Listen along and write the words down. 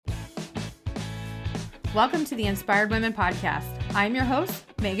Welcome to the Inspired Women Podcast. I'm your host,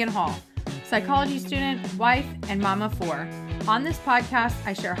 Megan Hall, psychology student, wife, and mama of four. On this podcast,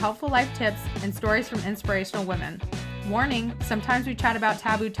 I share helpful life tips and stories from inspirational women. Warning, sometimes we chat about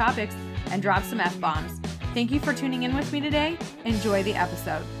taboo topics and drop some F-bombs. Thank you for tuning in with me today. Enjoy the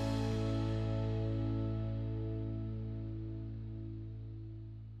episode.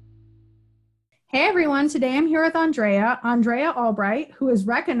 Hey everyone, today I'm here with Andréa. Andréa Albright, who is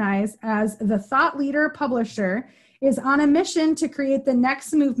recognized as the thought leader publisher, is on a mission to create the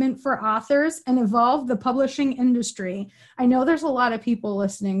next movement for authors and evolve the publishing industry. I know there's a lot of people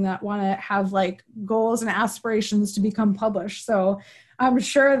listening that want to have like goals and aspirations to become published. So I'm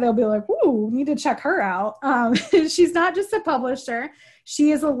sure they'll be like, ooh, need to check her out. She's not just a publisher.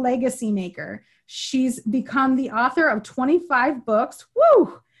 She is a legacy maker. She's become the author of 25 books.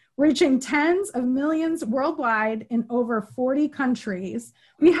 Woo! Reaching tens of millions worldwide in over 40 countries.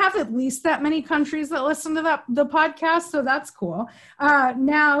 We have at least that many countries that listen to the podcast, so that's cool.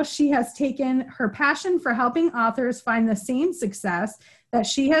 Now she has taken her passion for helping authors find the same success that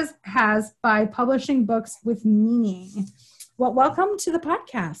she has by publishing books with meaning. Well, welcome to the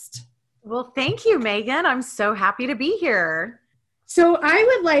podcast. Well, thank you, Megan. I'm so happy to be here. So I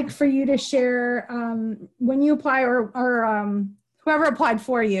would like for you to share when you apply or whoever applied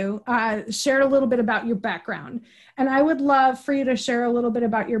for you, shared a little bit about your background. And I would love for you to share a little bit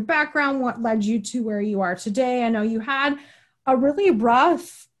about your background, what led you to where you are today. I know you had a really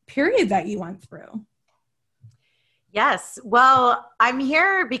rough period that you went through. Yes. Well, I'm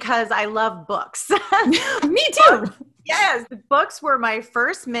here because I love books. Me too. Yes, books were my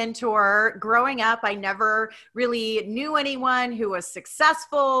first mentor. Growing up, I never really knew anyone who was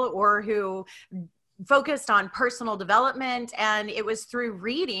successful or who focused on personal development. And it was through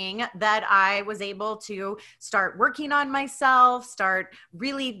reading that I was able to start working on myself, start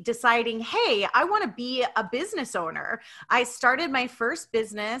really deciding, hey, I want to be a business owner. I started my first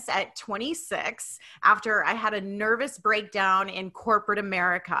business at 26 after I had a nervous breakdown in corporate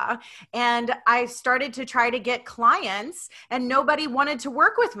America. And I started to try to get clients and nobody wanted to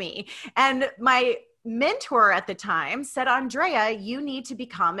work with me. And my mentor at the time said, Andrea, you need to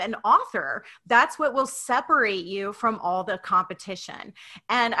become an author. That's what will separate you from all the competition.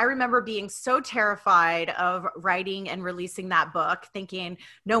 And I remember being so terrified of writing and releasing that book, thinking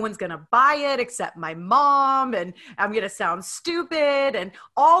no one's going to buy it except my mom, and I'm going to sound stupid, and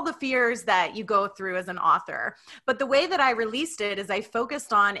all the fears that you go through as an author. But the way that I released it is I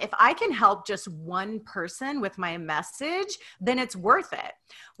focused on, if I can help just one person with my message, then it's worth it.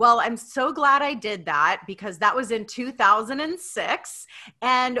 Well, I'm so glad I did that, because that was in 2006.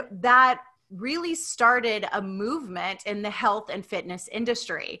 And that really started a movement in the health and fitness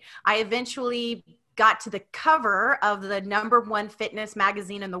industry. I eventually got to the cover of the #1 fitness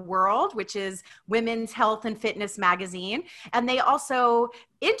magazine in the world, which is Women's Health and Fitness Magazine. And they also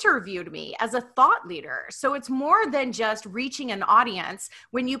interviewed me as a thought leader. So it's more than just reaching an audience.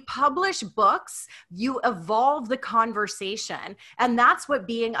 When you publish books, you evolve the conversation. And that's what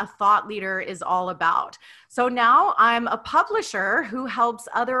being a thought leader is all about. So now I'm a publisher who helps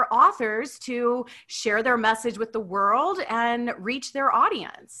other authors to share their message with the world and reach their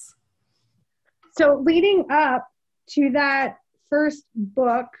audience. So leading up to that first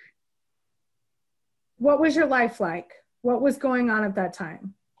book, what was your life like? What was going on at that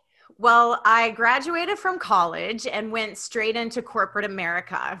time? Well, I graduated from college and went straight into corporate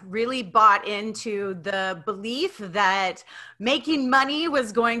America, really bought into the belief that making money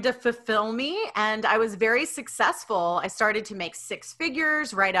was going to fulfill me. And I was very successful. I started to make six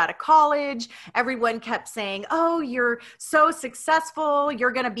figures right out of college. Everyone kept saying, oh, you're so successful.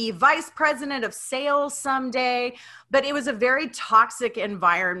 You're going to be vice president of sales someday. But it was a very toxic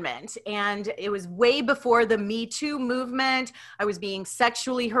environment. And it was way before the Me Too movement. I was being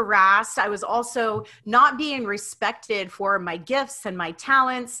sexually harassed. I was also not being respected for my gifts and my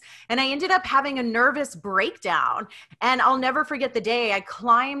talents. And I ended up having a nervous breakdown. And I'll never forget the day I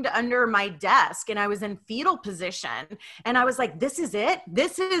climbed under my desk and I was in fetal position. And I was like, this is it?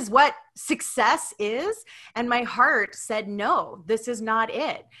 This is what success is? And my heart said, no, this is not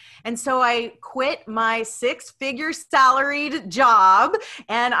it. And so I quit my six-figure salaried job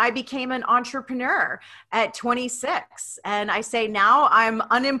and I became an entrepreneur at 26. And I say now I'm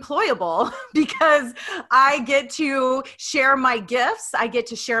unemployable because I get to share my gifts, I get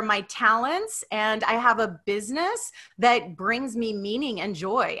to share my talents, and I have a business that brings me meaning and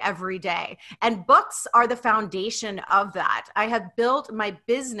joy every day. And books are the foundation of that. I have built my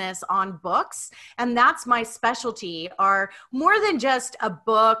business on on books. And that's my specialty, are more than just a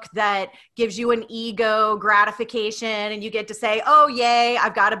book that gives you an ego gratification and you get to say, oh, yay,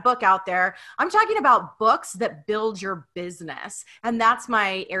 I've got a book out there. I'm talking about books that build your business. And that's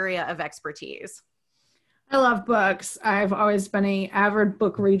my area of expertise. I love books. I've always been an avid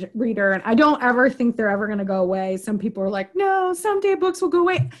book reader, and I don't ever think they're ever going to go away. Some people are like, no, someday books will go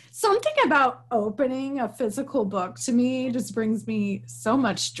away. Something about opening a physical book to me just brings me so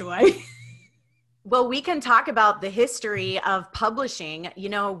much joy. Well, we can talk about the history of publishing. You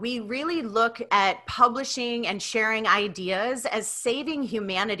know, we really look at publishing and sharing ideas as saving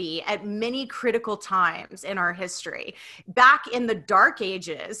humanity at many critical times in our history. Back in the Dark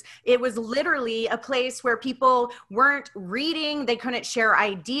Ages, it was literally a place where people weren't reading, they couldn't share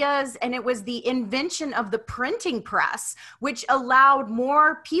ideas, and it was the invention of the printing press, which allowed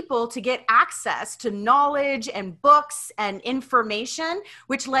more people to get access to knowledge and books and information,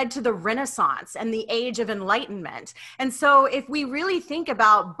 which led to the Renaissance and the age of enlightenment. And so if we really think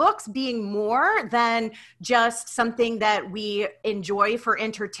about books being more than just something that we enjoy for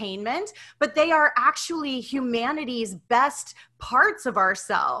entertainment, but they are actually humanity's best parts of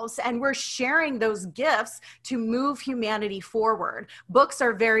ourselves, and we're sharing those gifts to move humanity forward. Books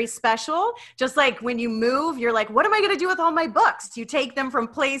are very special. Just like when you move, you're like, what am I going to do with all my books? You take them from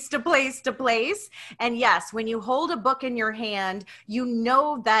place to place to place. And yes, when you hold a book in your hand, you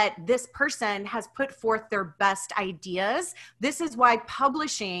know that this person has put forth their best ideas. This is why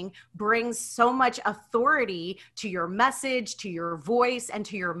publishing brings so much authority to your message, to your voice, and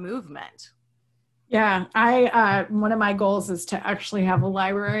to your movement. Yeah, I one of my goals is to actually have a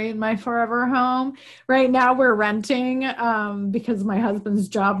library in my forever home. Right now we're renting because my husband's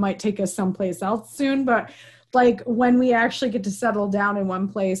job might take us someplace else soon. But like when we actually get to settle down in one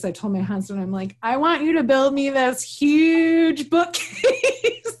place, I told my husband, I'm like, I want you to build me this huge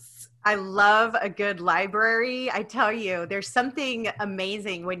bookcase. I love a good library. I tell you, there's something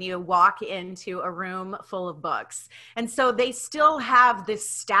amazing when you walk into a room full of books. And so they still have this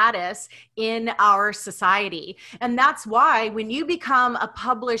status in our society. And that's why when you become a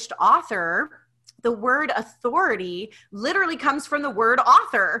published author, the word authority literally comes from the word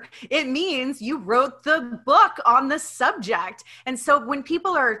author. It means you wrote the book on the subject. And so when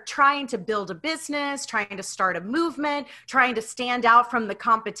people are trying to build a business, trying to start a movement, trying to stand out from the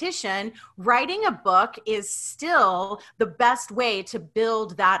competition, writing a book is still the best way to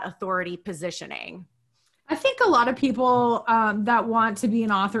build that authority positioning. I think a lot of people that want to be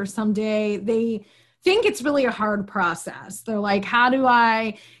an author someday, they think it's really a hard process. They're like, how do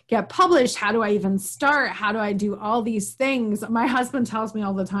I get published? How do I even start? How do I do all these things? My husband tells me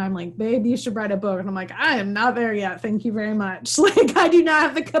all the time, like, babe, you should write a book. And I'm like, I am not there yet. Thank you very much. Like, I do not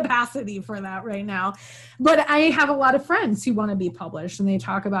have the capacity for that right now. But I have a lot of friends who want to be published, and they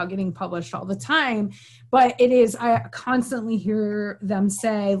talk about getting published all the time. But I constantly hear them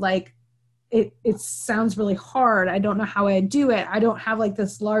say, like, it sounds really hard. I don't know how I do it. I don't have like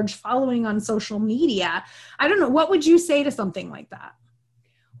this large following on social media. I don't know. What would you say to something like that?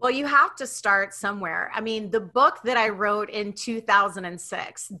 Well, you have to start somewhere. I mean, the book that I wrote in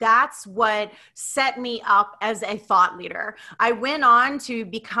 2006, that's what set me up as a thought leader. I went on to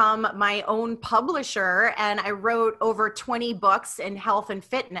become my own publisher, and I wrote over 20 books in health and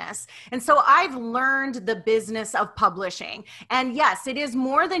fitness. And so I've learned the business of publishing. And yes, it is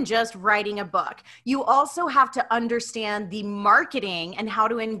more than just writing a book. You also have to understand the marketing and how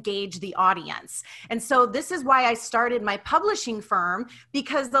to engage the audience. And so this is why I started my publishing firm,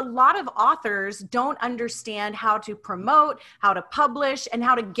 because a lot of authors don't understand how to promote, how to publish, and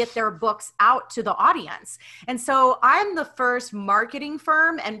how to get their books out to the audience. And so I'm the first marketing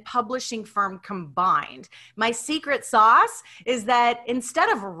firm and publishing firm combined. My secret sauce is that instead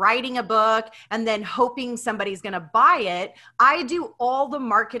of writing a book and then hoping somebody's going to buy it, I do all the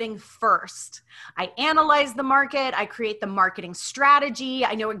marketing first. I analyze the market, I create the marketing strategy,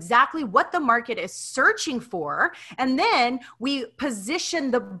 I know exactly what the market is searching for, and then we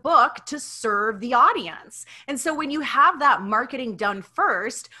position the book to serve the audience. And so when you have that marketing done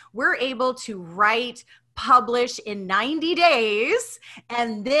first, we're able to write, publish in 90 days,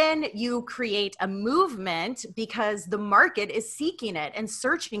 and then you create a movement because the market is seeking it and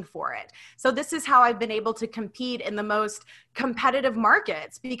searching for it. So this is how I've been able to compete in the most competitive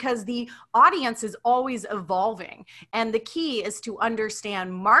markets, because the audience is always evolving. And the key is to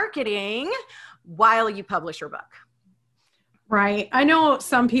understand marketing while you publish your book. Right. I know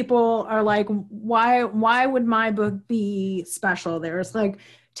some people are like, why would my book be special? There's like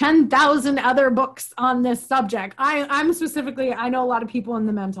 10,000 other books on this subject. I'm specifically, I know a lot of people in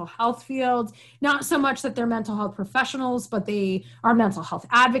the mental health field, not so much that they're mental health professionals, but they are mental health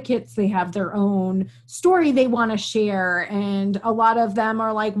advocates. They have their own story they want to share. And a lot of them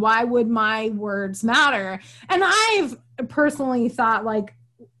are like, why would my words matter? And I've personally thought, like,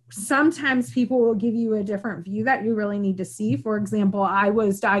 sometimes people will give you a different view that you really need to see. For example, I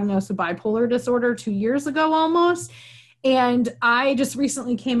was diagnosed with bipolar disorder 2 years ago almost. And I just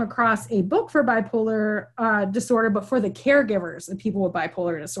recently came across a book for bipolar disorder, but for the caregivers of people with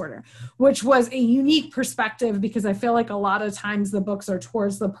bipolar disorder, which was a unique perspective, because I feel like a lot of times the books are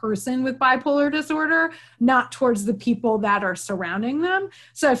towards the person with bipolar disorder, not towards the people that are surrounding them.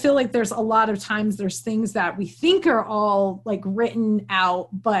 So I feel like there's a lot of times there's things that we think are all like written out,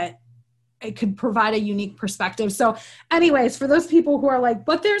 but it could provide a unique perspective. So anyways, for those people who are like,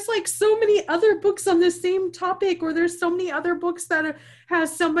 but there's like so many other books on the same topic, or there's so many other books that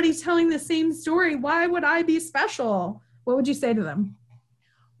has somebody telling the same story, why would I be special? What would you say to them?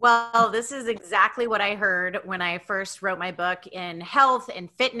 Well, this is exactly what I heard when I first wrote my book in health and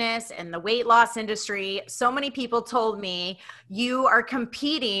fitness and the weight loss industry. So many people told me, you are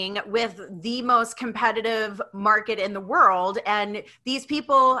competing with the most competitive market in the world. And these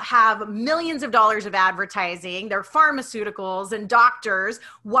people have millions of dollars of advertising. They're pharmaceuticals and doctors.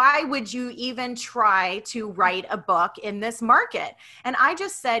 Why would you even try to write a book in this market? And I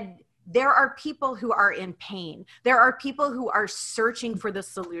just said, there are people who are in pain. There are people who are searching for the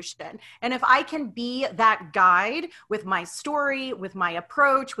solution. And if I can be that guide with my story, with my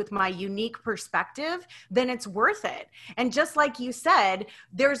approach, with my unique perspective, then it's worth it. And just like you said,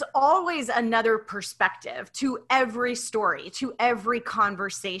 there's always another perspective to every story, to every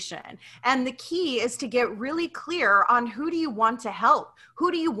conversation. And the key is to get really clear on who do you want to help?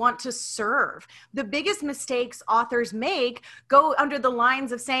 Who do you want to serve? The biggest mistakes authors make go under the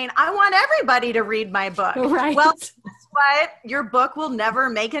lines of saying, I want everybody to read my book. Right. Well, guess what? Your book will never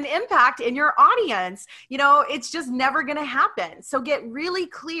make an impact in your audience. You know, it's just never going to happen. So get really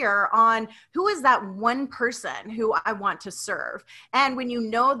clear on who is that one person who I want to serve. And when you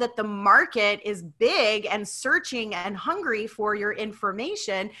know that the market is big and searching and hungry for your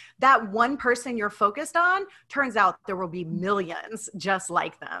information, that one person you're focused on, turns out there will be millions just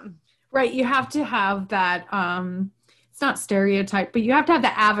like them. Right. You have to have that, it's not stereotype, but you have to have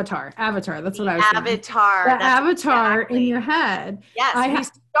the avatar. That's what I was saying. The avatar exactly. In your head. Yes,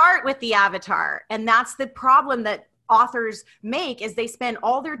 we start with the avatar. And that's the problem that authors make, is they spend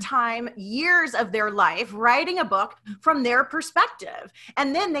all their time, years of their life, writing a book from their perspective.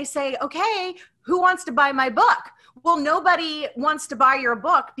 And then they say, okay, who wants to buy my book? Well, nobody wants to buy your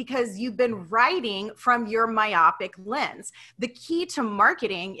book because you've been writing from your myopic lens. The key to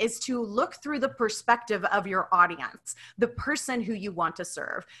marketing is to look through the perspective of your audience, the person who you want to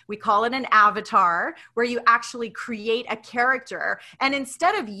serve. We call it an avatar, where you actually create a character. And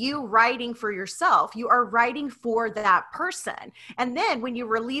instead of you writing for yourself, you are writing for that person. And then when you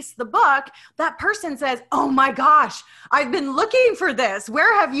release the book, that person says, oh my gosh, I've been looking for this.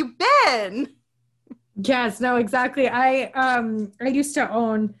 Where have you been? Yes, no, exactly. I used to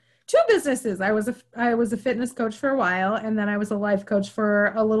own 2 businesses. I was a fitness coach for a while, and then I was a life coach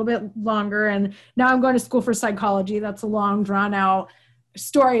for a little bit longer. And now I'm going to school for psychology. That's a long, drawn out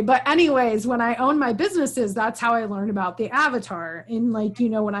story. But anyways, when I owned my businesses, that's how I learned about the avatar. And like, you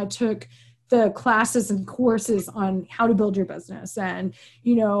know, when I took the classes and courses on how to build your business and,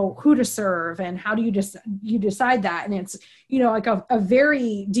 you know, who to serve and how do you just, you decide that. And it's, you know, like a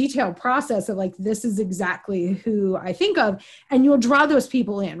very detailed process of like, this is exactly who I think of, and you'll draw those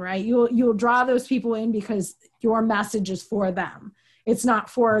people in, right? You'll draw those people in because your message is for them. It's not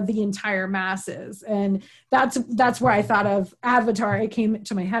for the entire masses. And that's where I thought of avatar. It came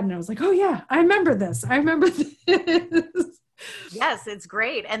to my head and I was like, oh yeah, I remember this. Yes, it's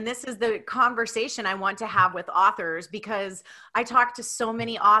great. And this is the conversation I want to have with authors, because I talk to so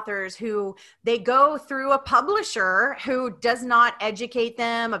many authors who they go through a publisher who does not educate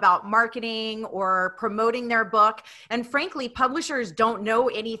them about marketing or promoting their book. And frankly, publishers don't know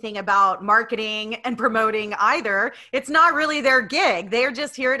anything about marketing and promoting either. It's not really their gig. They're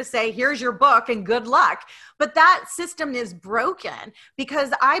just here to say, here's your book and good luck. But that system is broken,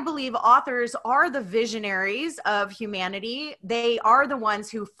 because I believe authors are the visionaries of humanity. ultimately they are the ones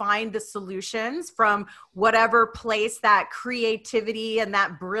who find the solutions from whatever place that creativity and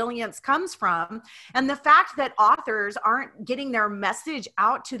that brilliance comes from. And the fact that authors aren't getting their message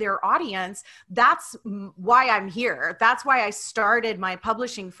out to their audience, that's why I'm here. That's why I started my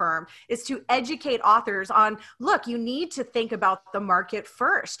publishing firm, is to educate authors on, look, you need to think about the market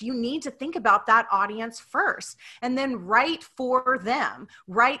first. You need to think about that audience first, and then write for them,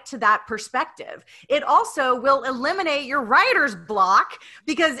 write to that perspective. It also will eliminate your writer's block,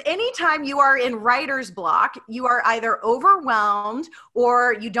 because anytime you are in writer's block, you are either overwhelmed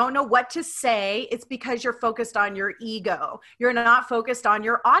or you don't know what to say. It's because you're focused on your ego. You're not focused on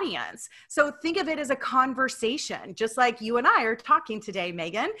your audience. So think of it as a conversation, just like you and I are talking today,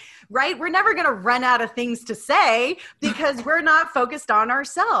 Megan, right? We're never going to run out of things to say because we're not focused on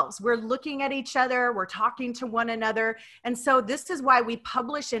ourselves. We're looking at each other. We're talking to one another. And so this is why we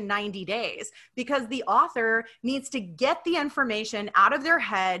publish in 90 days, because the author needs to get the information out of their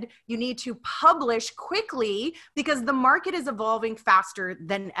head. You need to publish quickly because the market is evolving faster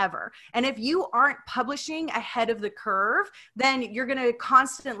than ever. And if you aren't publishing ahead of the curve, then you're going to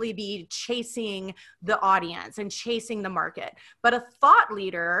constantly be chasing the audience and chasing the market. But a thought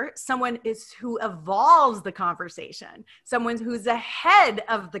leader, someone is who evolves the conversation, someone who's ahead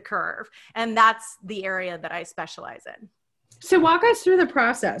of the curve. And that's the area that I specialize in. So walk us through the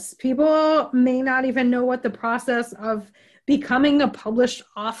process. People may not even know what the process of becoming a published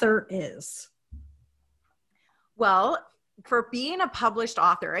author is. Well, for being a published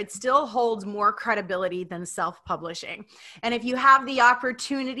author, it still holds more credibility than self-publishing. And if you have the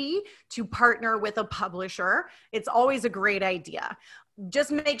opportunity to partner with a publisher, it's always a great idea.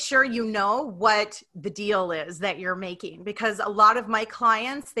 Just make sure you know what the deal is that you're making, because a lot of my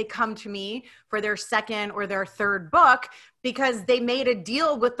clients, they come to me for their second or their third book because they made a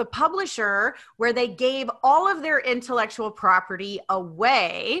deal with the publisher where they gave all of their intellectual property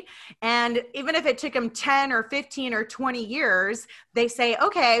away. And even if it took them 10 or 15 or 20 years, they say,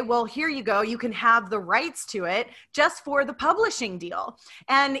 okay, well, here you go. You can have the rights to it just for the publishing deal.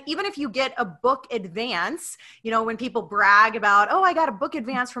 And even if you get a book advance, you know, when people brag about, oh, I got a book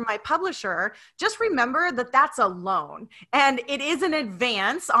advance from my publisher, just remember that that's a loan and it is an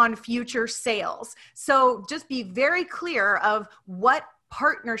advance on future sales. So just be very clear of what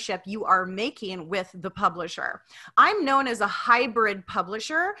partnership you are making with the publisher. I'm known as a hybrid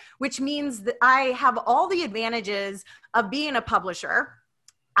publisher, which means that I have all the advantages of being a publisher.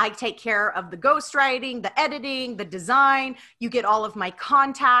 I take care of the ghostwriting, the editing, the design. You get all of my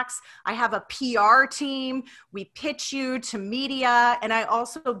contacts. I have a PR team. We pitch you to media. And I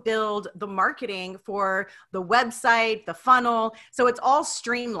also build the marketing for the website, the funnel. So it's all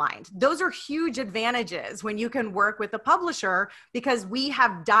streamlined. Those are huge advantages when you can work with a publisher because we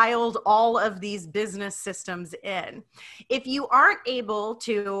have dialed all of these business systems in. If you aren't able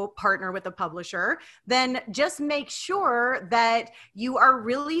to partner with a publisher, then just make sure that you are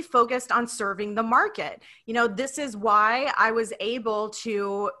really focused on serving the market. You know, this is why I was able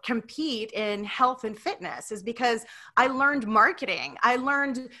to compete in health and fitness, is because I learned marketing. I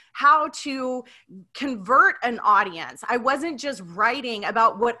learned how to convert an audience. I wasn't just writing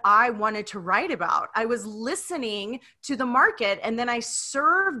about what I wanted to write about. I was listening to the market and then I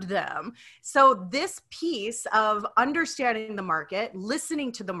served them. So this piece of understanding the market,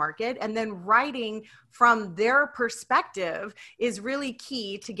 listening to the market, and then writing from their perspective is really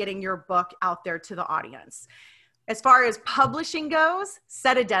key to getting your book out there to the audience. As far as publishing goes,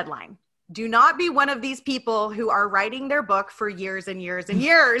 set a deadline. Do not be one of these people who are writing their book for years and years and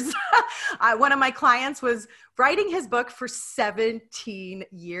years. One of my clients was writing his book for 17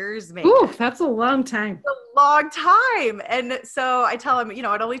 years, maybe. Ooh, that's a long time. A long time. And so I tell him, you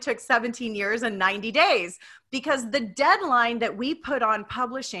know, it only took 17 years and 90 days because the deadline that we put on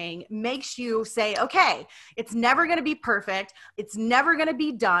publishing makes you say, okay, it's never going to be perfect. It's never going to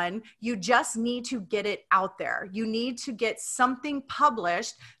be done. You just need to get it out there. You need to get something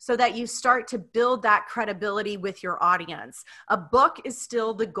published so that you start to build that credibility with your audience. A book is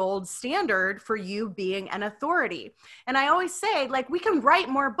still the gold standard for you being an authority. And I always say, like, we can write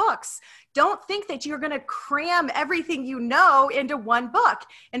more books. Don't think that you're going to cram everything you know into one book.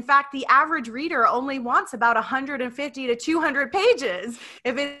 In fact, the average reader only wants about 150 to 200 pages.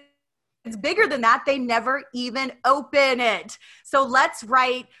 If it's bigger than that, they never even open it. So let's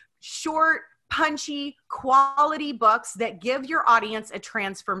write short, punchy, quality books that give your audience a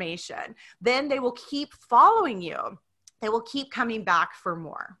transformation. Then they will keep following you. They will keep coming back for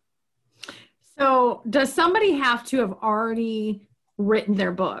more. So does somebody have to have already written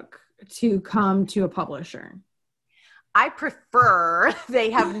their book to come to a publisher? I prefer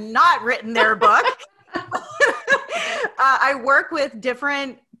they have not written their book. I work with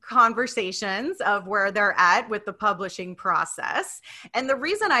different conversations of where they're at with the publishing process. And the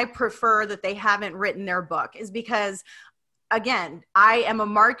reason I prefer that they haven't written their book is because, again, I am a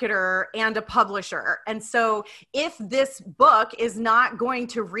marketer and a publisher. And so if this book is not going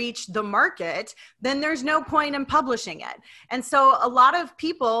to reach the market, then there's no point in publishing it. And so a lot of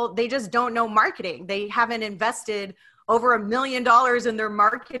people, they just don't know marketing. They haven't invested over $1 million in their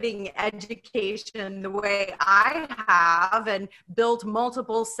marketing education the way I have, and built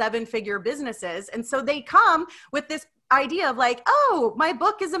multiple 7-figure businesses. And so they come with this idea of like, oh, my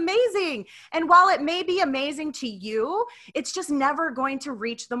book is amazing. And while it may be amazing to you, it's just never going to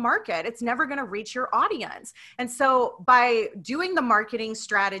reach the market. It's never going to reach your audience. And so by doing the marketing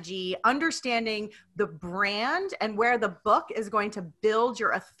strategy, understanding the brand and where the book is going to build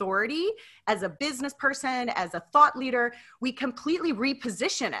your authority as a business person, as a thought leader, we completely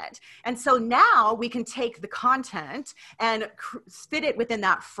reposition it. And so now we can take the content and fit it within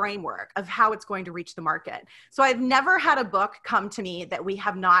that framework of how it's going to reach the market. So I've never had a book come to me that we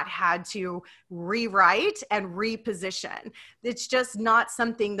have not had to rewrite and reposition. It's just not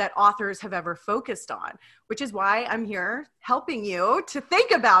something that authors have ever focused on, which is why I'm here helping you to think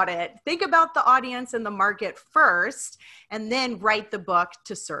about it. Think about the audience and the market first, and then write the book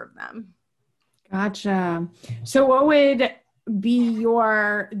to serve them. Gotcha. So what would be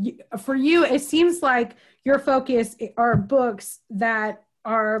for you, it seems like your focus are books that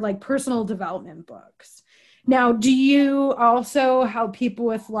are like personal development books. Now, do you also help people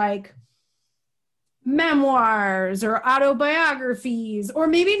with like memoirs or autobiographies, or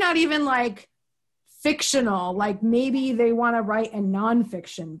maybe not even like fictional, like maybe they want to write a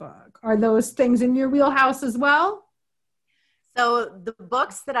nonfiction book? Are those things in your wheelhouse as well? So the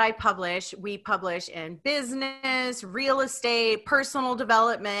books that I publish, we publish in business, real estate, personal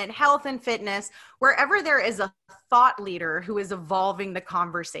development, health and fitness, wherever there is a thought leader who is evolving the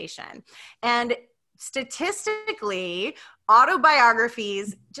conversation. And statistically,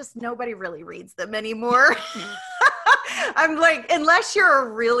 autobiographies, just nobody really reads them anymore. I'm like, unless you're a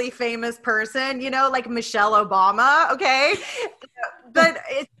really famous person, you know, like Michelle Obama, okay? But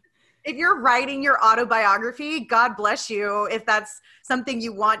if you're writing your autobiography, God bless you. If that's something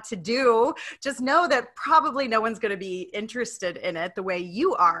you want to do, just know that probably no one's going to be interested in it the way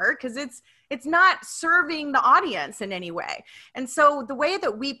you are, because it's not serving the audience in any way. And so the way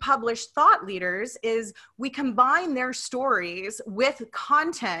that we publish thought leaders is we combine their stories with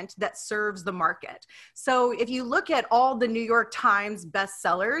content that serves the market. So if you look at all the New York Times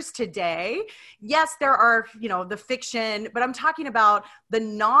bestsellers today, yes, there are, you know, the fiction, but I'm talking about the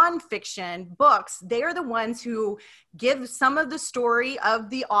nonfiction books. They are the ones who give some of the story of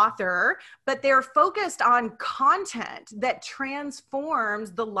the author, but they're focused on content that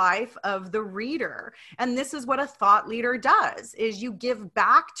transforms the life of the reader. And this is what a thought leader does, is you give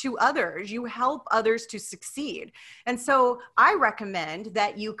back to others, you help others to succeed. And so I recommend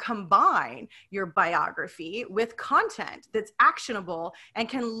that you combine your biography with content that's actionable and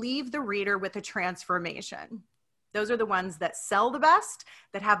can leave the reader with a transformation. Those are the ones that sell the best,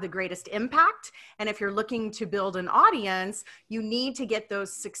 that have the greatest impact. And if you're looking to build an audience, you need to get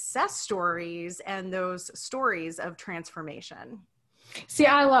those success stories and those stories of transformation. See,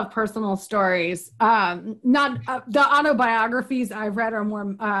 I love personal stories. Not the autobiographies I've read are more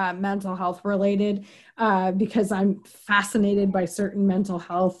mental health related because I'm fascinated by certain mental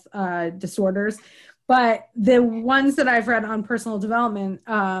health disorders. But the ones that I've read on personal development,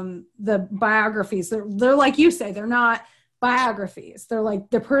 the biographies, they're like you say, they're not biographies. They're like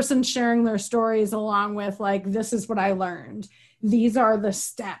the person sharing their stories along with like, this is what I learned. These are the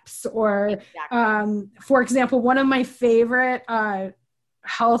steps. Or, exactly. For example, one of my favorite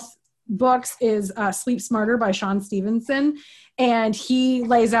health books is Sleep Smarter by Sean Stevenson. And he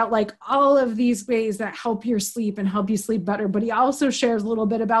lays out like all of these ways that help your sleep and help you sleep better. But he also shares a little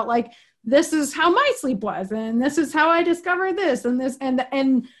bit about like, this is how my sleep was, and this is how I discovered this and this.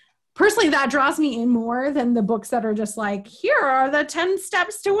 And personally, that draws me in more than the books that are just like, here are the 10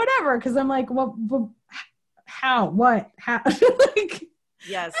 steps to whatever. Cause I'm like, well how, what, how? Like,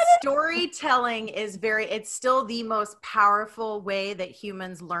 yes. Storytelling is it's still the most powerful way that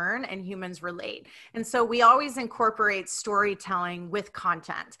humans learn and humans relate. And so we always incorporate storytelling with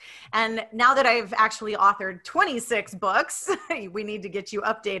content. And now that I've actually authored 26 books, we need to get you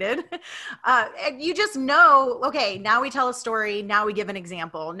updated. You just know, okay, now we tell a story. Now we give an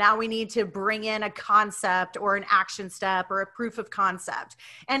example. Now we need to bring in a concept or an action step or a proof of concept.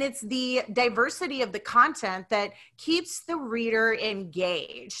 And it's the diversity of the content that keeps the reader engaged.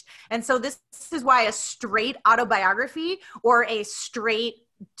 And so this is why a straight autobiography or a straight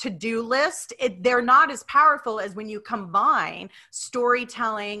to-do list, they're not as powerful as when you combine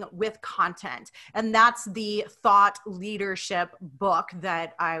storytelling with content. And that's the thought leadership book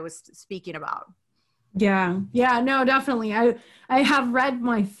that I was speaking about. Yeah. Yeah, no, definitely. I have read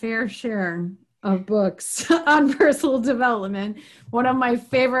my fair share of books on personal development. One of my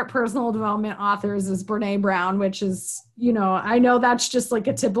favorite personal development authors is Brene Brown, which is, I know that's just like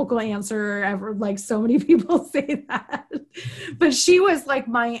a typical answer ever. Like so many people say that, but she was like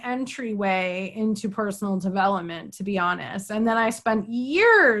my entryway into personal development, to be honest. And then I spent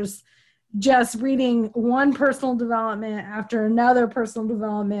years just reading one personal development after another personal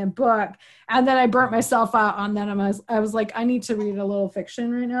development book. And then I burnt myself out on that. I was like, I need to read a little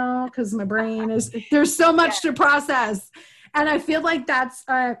fiction right now because my brain there's so much to process. And I feel like that's,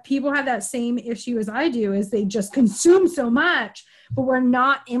 people have that same issue as I do, is they just consume so much, but we're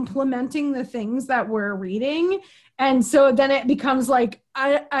not implementing the things that we're reading. And so then it becomes like,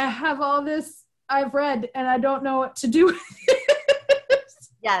 I have all this I've read and I don't know what to do with it.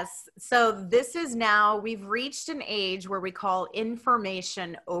 Yes. So this is now, we've reached an age where we call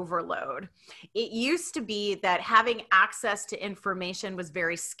information overload. It used to be that having access to information was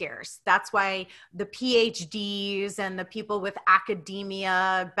very scarce. That's why the PhDs and the people with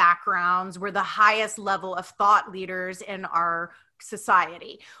academia backgrounds were the highest level of thought leaders in our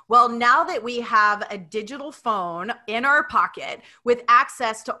society. Well, now that we have a digital phone in our pocket with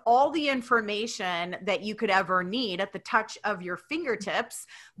access to all the information that you could ever need at the touch of your fingertips,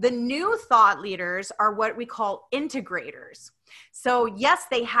 the new thought leaders are what we call integrators. So yes,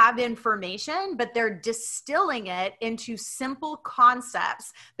 they have information, but they're distilling it into simple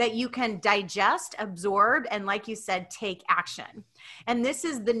concepts that you can digest, absorb, and like you said, take action. And this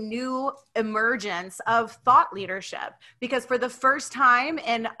is the new emergence of thought leadership, because for the first time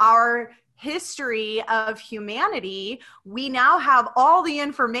in our history of humanity, we now have all the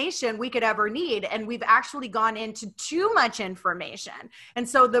information we could ever need, and we've actually gone into too much information. And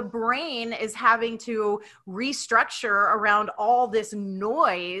so the brain is having to restructure around all this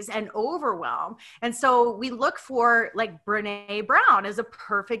noise and overwhelm. And so we look for, like, Brene Brown is a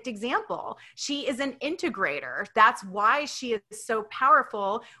perfect example. She is an integrator. That's why she is so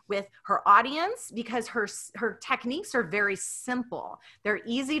powerful with her audience, because her techniques are very simple. They're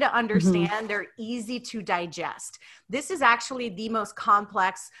easy to understand. And they're easy to digest. This is actually the most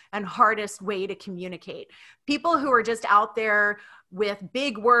complex and hardest way to communicate. People who are just out there with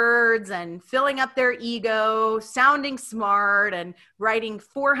big words and filling up their ego, sounding smart and writing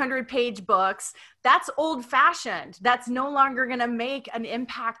 400-page books, that's old-fashioned. That's no longer going to make an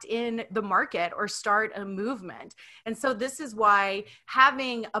impact in the market or start a movement. And so this is why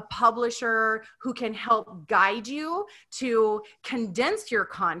having a publisher who can help guide you to condense your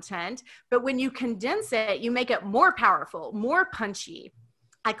content, but when you condense it, you make it more powerful, more punchy.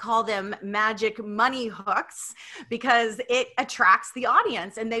 I call them magic money hooks, because it attracts the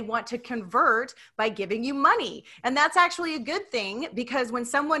audience and they want to convert by giving you money. And that's actually a good thing, because when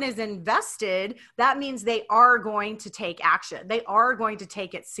someone is invested, that means they are going to take action. They are going to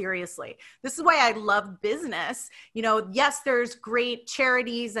take it seriously. This is why I love business. Yes, there's great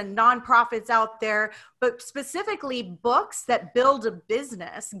charities and nonprofits out there, but specifically books that build a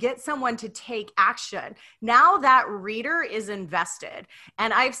business, get someone to take action. Now that reader is invested.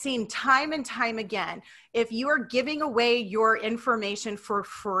 And I've seen time and time again, if you are giving away your information for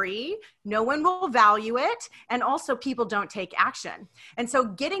free, no one will value it. And also people don't take action. And so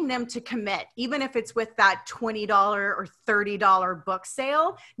getting them to commit, even if it's with that $20 or $30 book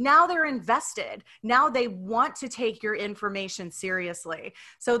sale, now they're invested. Now they want to take your information seriously.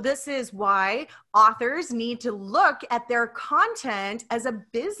 So this is why authors need to look at their content as a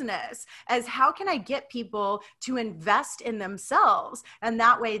business, as how can I get people to invest in themselves? And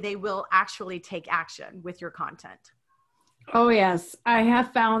that way they will actually take action with your content. Oh, yes. I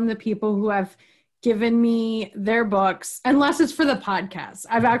have found the people who have given me their books, unless it's for the podcast.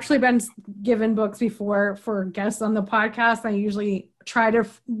 I've actually been given books before for guests on the podcast. I usually try to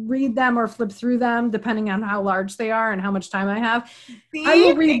read them or flip through them depending on how large they are and how much time I have. See, I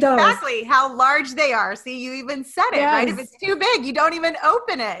will read those. Exactly how large they are. See, you even said it, yes. Right? If it's too big, you don't even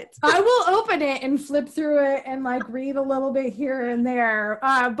open it. I will open it and flip through it and read a little bit here and there.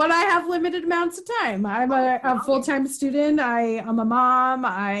 But I have limited amounts of time. I'm a full-time student. I'm a mom.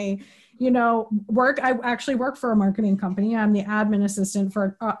 I actually work for a marketing company. I'm the admin assistant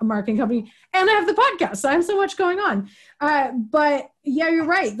for a marketing company, and I have the podcast. So I have so much going on. But yeah, you're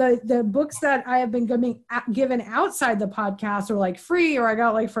right. The books that I have been given outside the podcast are free, or I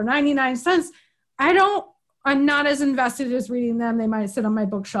got for 99 cents. I'm not as invested as reading them. They might sit on my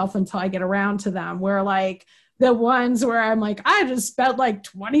bookshelf until I get around to them, where the ones where I'm like, I just spent like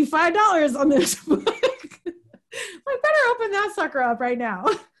 $25 on this book. I better open that sucker up right now.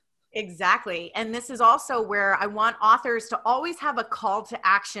 Exactly. And this is also where I want authors to always have a call to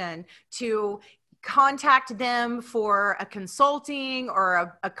action to contact them for a consulting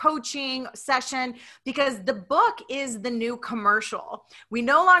or a coaching session, because the book is the new commercial. We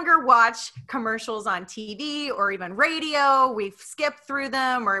no longer watch commercials on TV or even radio. We've skipped through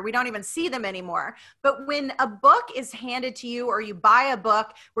them, or we don't even see them anymore. But when a book is handed to you, or you buy a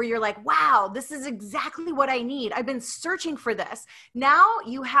book where you're like, wow, this is exactly what I need. I've been searching for this. Now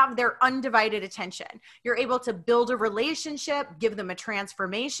you have their undivided attention. You're able to build a relationship, give them a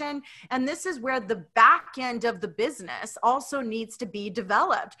transformation. And this is where the back end of the business also needs to be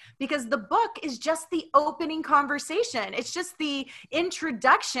developed, because the book is just the opening conversation. It's just the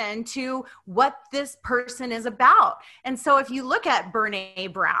introduction to what this person is about. And so if you look at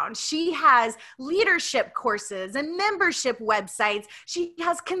Brené Brown, she has leadership courses and membership websites. She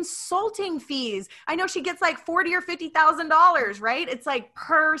has consulting fees. I know she gets like $40,000 or $50,000, right? It's like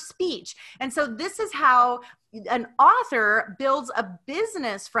per speech. And so this is how an author builds a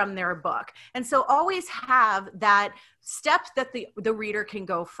business from their book. And so always have that step that the reader can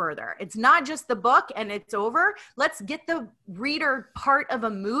go further. It's not just the book and it's over. Let's get the reader part of a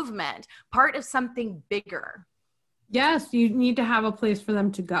movement, part of something bigger. Yes, you need to have a place for them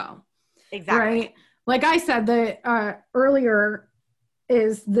to go. Exactly. Right? Like I said, the earlier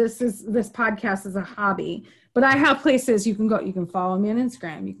this podcast is a hobby. But I have places you can go. You can follow me on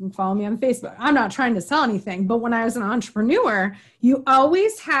Instagram. You can follow me on Facebook. I'm not trying to sell anything, but when I was an entrepreneur, you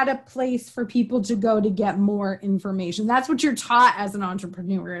always had a place for people to go to get more information. That's what you're taught as an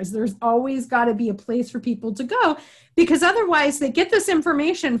entrepreneur, is there's always got to be a place for people to go, because otherwise they get this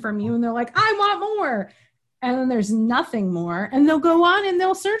information from you and they're like, I want more. And then there's nothing more. And they'll go on and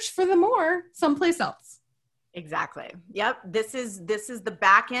they'll search for the more someplace else. Exactly. Yep. This is the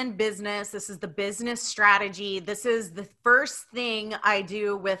back end business. This is the business strategy. This is the first thing I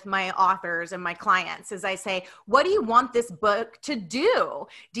do with my authors and my clients is I say, what do you want this book to do?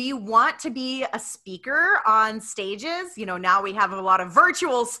 Do you want to be a speaker on stages? You know, now we have a lot of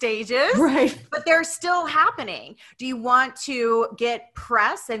virtual stages, right? But they're still happening. Do you want to get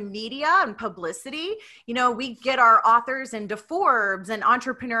press and media and publicity? You know, we get our authors into Forbes and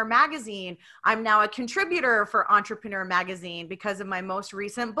Entrepreneur Magazine. I'm now a contributor for Entrepreneur Magazine because of my most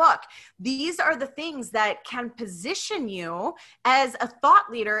recent book. These are the things that can position you as a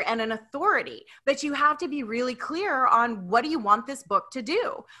thought leader and an authority, but you have to be really clear on what do you want this book to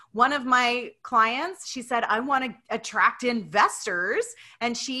do. One of my clients, she said, I want to attract investors,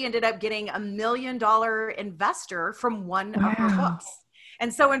 and she ended up getting $1 million investor from one of her books.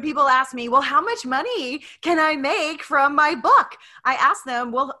 And so when people ask me, well, how much money can I make from my book? I ask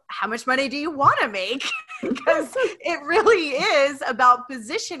them, well, how much money do you want to make? Because it really is about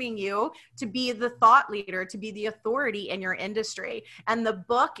positioning you to be the thought leader, to be the authority in your industry. And the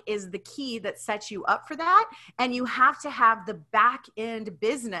book is the key that sets you up for that. And you have to have the back end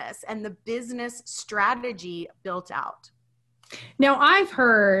business and the business strategy built out. Now, I've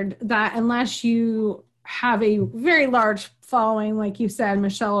heard that unless you have a very large following, like you said,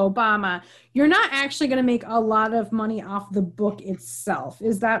 Michelle Obama, you're not actually going to make a lot of money off the book itself.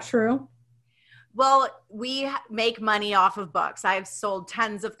 Is that true? Well, we make money off of books. I've sold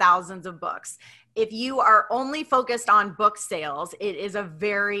tens of thousands of books. If you are only focused on book sales, it is a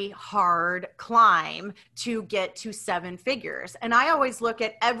very hard climb to get to 7 figures. And I always look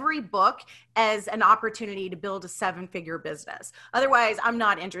at every book as an opportunity to build a 7-figure business. Otherwise, I'm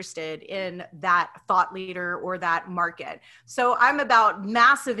not interested in that thought leader or that market. So I'm about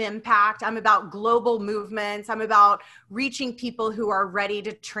massive impact. I'm about global movements. I'm about reaching people who are ready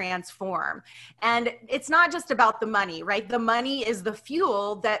to transform. And it's not just about the money, right? The money is the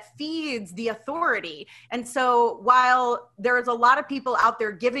fuel that feeds the authority. And so while there's a lot of people out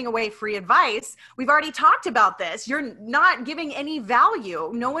there giving away free advice, we've already talked about this. You're not giving any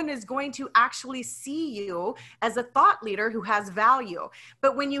value. No one is going to actually see you as a thought leader who has value.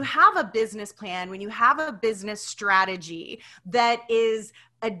 But when you have a business plan, when you have a business strategy that is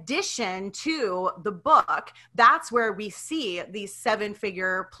addition to the book, that's where we see these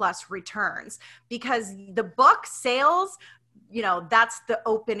 7-figure plus returns, because the book sales, you know, that's the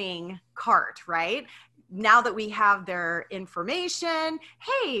opening cart, right? now that we have their information,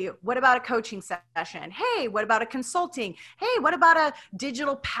 hey, what about a coaching session? Hey, what about a consulting? Hey, what about a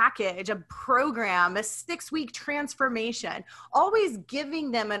digital package, a program, a 6-week transformation? Always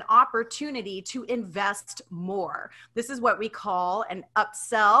giving them an opportunity to invest more. This is what we call an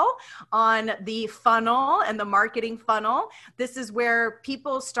upsell on the funnel and the marketing funnel. This is where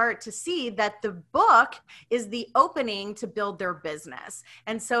people start to see that the book is the opening to build their business.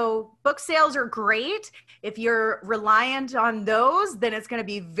 And so book sales are great. If you're reliant on those, then it's going to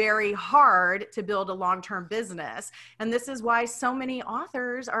be very hard to build a long-term business. And this is why so many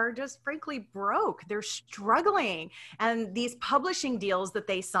authors are just frankly broke. They're struggling. And these publishing deals that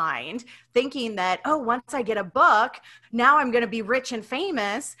they signed, thinking that, oh, once I get a book, now I'm going to be rich and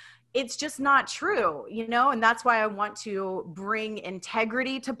famous. It's just not true, you know, and that's why I want to bring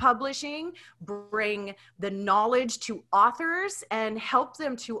integrity to publishing, bring the knowledge to authors, and help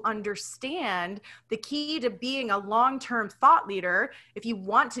them to understand the key to being a long-term thought leader. If you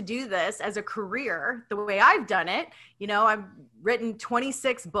want to do this as a career, the way I've done it, you know, I've written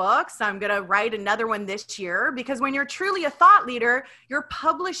 26 books. I'm going to write another one this year, because when you're truly a thought leader, you're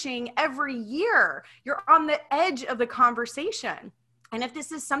publishing every year. You're on the edge of the conversation. And if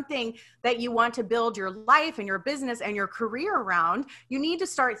this is something that you want to build your life and your business and your career around, you need to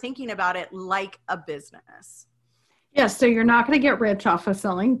start thinking about it like a business. Yes, so you're not going to get rich off of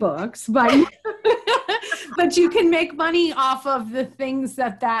selling books, but but you can make money off of the things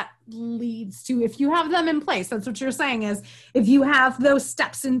that leads to, if you have them in place. That's what you're saying, is if you have those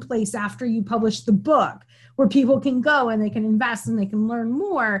steps in place after you publish the book, where people can go and they can invest and they can learn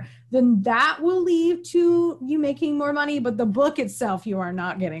more, then that will lead to you making more money. But the book itself, you are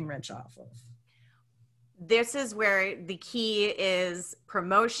not getting rich off of. This is where the key is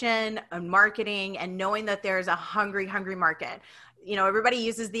promotion and marketing, and knowing that there's a hungry market. You know, everybody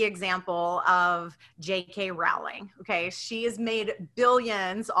uses the example of J.K. Rowling. Okay. She has made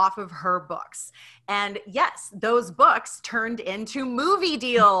billions off of her books. And yes, those books turned into movie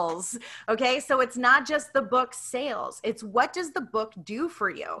deals. Okay. So it's not just the book sales. It's what does the book do for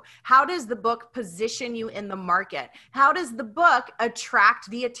you? How does the book position you in the market? How does the book attract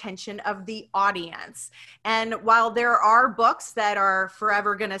the attention of the audience? And while there are books that are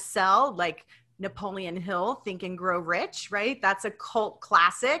forever going to sell, like Napoleon Hill, Think and Grow Rich, right? That's a cult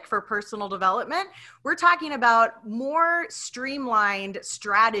classic for personal development. We're talking about more streamlined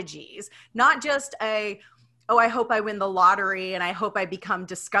strategies, not just I hope I win the lottery and I hope I become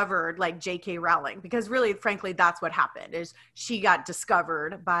discovered like J.K. Rowling, because really, frankly, that's what happened, is she got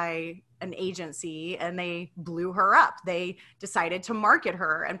discovered by an agency and they blew her up. They decided to market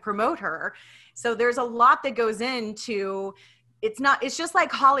her and promote her. So there's a lot that goes into it's just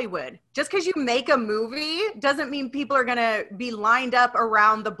like Hollywood. Just because you make a movie doesn't mean people are going to be lined up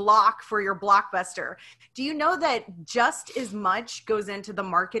around the block for your blockbuster. Do you know that just as much goes into the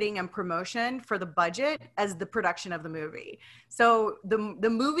marketing and promotion for the budget as the production of the movie? So the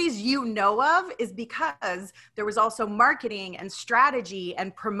movies you know of is because there was also marketing and strategy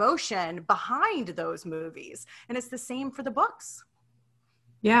and promotion behind those movies. And it's the same for the books.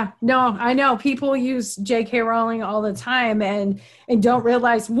 Yeah, no, I know people use J.K. Rowling all the time and don't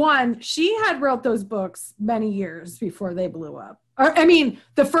realize, one, she had wrote those books many years before they blew up. Or, I mean,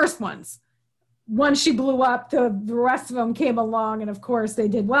 the first ones. Once she blew up, the rest of them came along, and of course they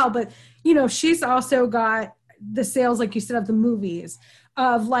did well. But, you know, she's also got the sales, like you said, of the movies.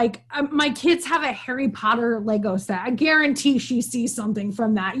 Of like, my kids have a Harry Potter Lego set. I guarantee she sees something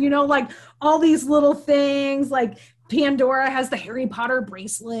from that. You know, like all these little things, like Pandora has the Harry Potter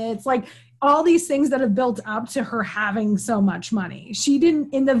bracelets, like all these things that have built up to her having so much money. She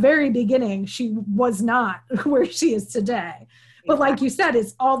didn't, in the very beginning, she was not where she is today. But like you said,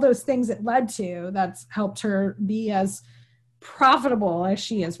 it's all those things it led to that's helped her be as profitable as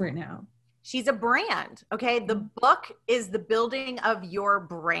she is right now. She's a brand. Okay. The book is the building of your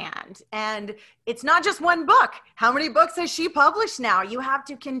brand. And it's not just one book. How many books has she published now? You have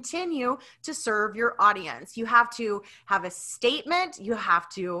to continue to serve your audience. You have to have a statement. You have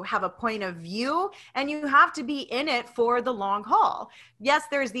to have a point of view, and you have to be in it for the long haul. Yes,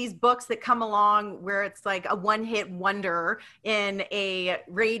 there's these books that come along where it's like a one-hit wonder in a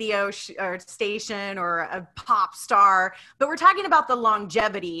radio station or a pop star, but we're talking about the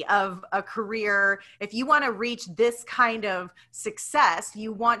longevity of a career. If you want to reach this kind of success,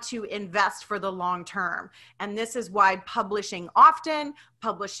 you want to invest for the long term. And this is why publishing often,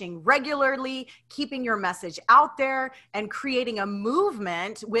 publishing regularly, keeping your message out there, and creating a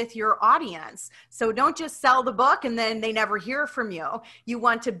movement with your audience. So don't just sell the book and then they never hear from you. You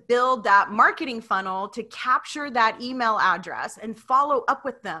want to build that marketing funnel to capture that email address and follow up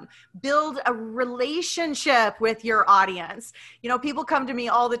with them. Build a relationship with your audience. You know, people come to me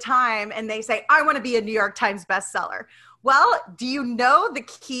all the time and they say, I want to be a New York Times bestseller. Well, do you know the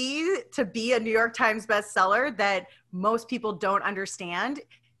key to be a New York Times bestseller that most people don't understand?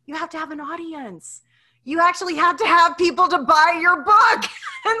 You have to have an audience. You actually have to have people to buy your book.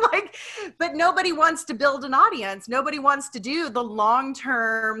 And but nobody wants to build an audience. Nobody wants to do the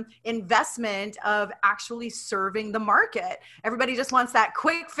long-term investment of actually serving the market. Everybody just wants that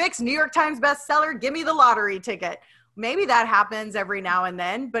quick fix, New York Times bestseller, give me the lottery ticket. Maybe that happens every now and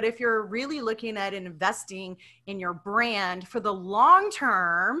then, but if you're really looking at investing in your brand for the long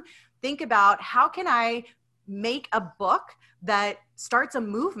term, think about how can I make a book that starts a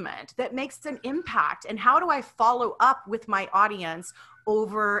movement, that makes an impact, and how do I follow up with my audience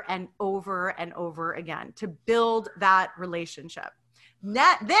over and over and over again to build that relationship.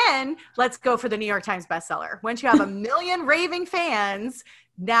 Then let's go for the New York Times bestseller. Once you have 1 million raving fans,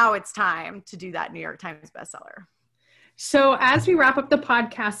 now it's time to do that New York Times bestseller. So as we wrap up the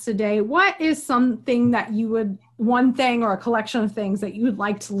podcast today, what is something that one thing or a collection of things that you would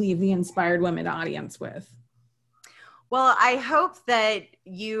like to leave the Inspired Women audience with? Well, I hope that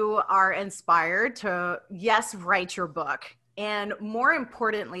you are inspired to, yes, write your book. And more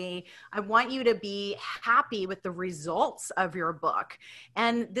importantly, I want you to be happy with the results of your book.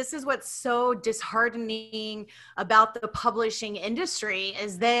 And this is what's so disheartening about the publishing industry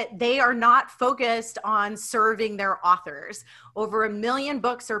is that they are not focused on serving their authors. Over 1 million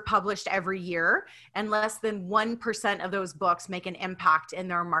books are published every year, and less than 1% of those books make an impact in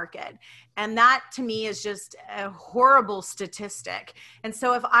their market. And that to me is just a horrible statistic. And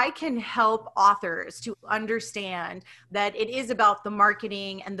so if I can help authors to understand that it is about the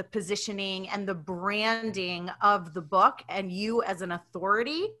marketing and the positioning and the branding of the book and you as an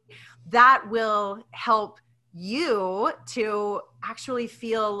authority, that will help you to actually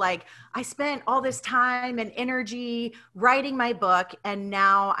feel like I spent all this time and energy writing my book, and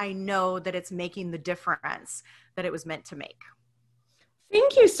now I know that it's making the difference that it was meant to make.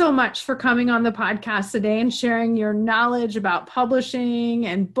 Thank you so much for coming on the podcast today and sharing your knowledge about publishing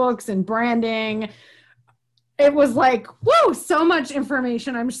and books and branding. It was like, whoa, so much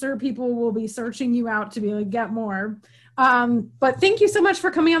information. I'm sure people will be searching you out to be able to get more. But thank you so much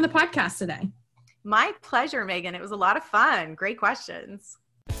for coming on the podcast today. My pleasure, Megan. It was a lot of fun. Great questions.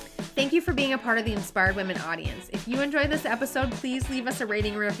 Thank you for being a part of the Inspired Women audience. If you enjoyed this episode, please leave us a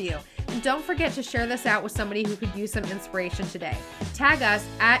rating and review. And don't forget to share this out with somebody who could use some inspiration today. Tag us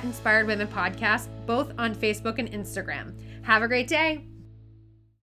at Inspired Women Podcast, both on Facebook and Instagram. Have a great day.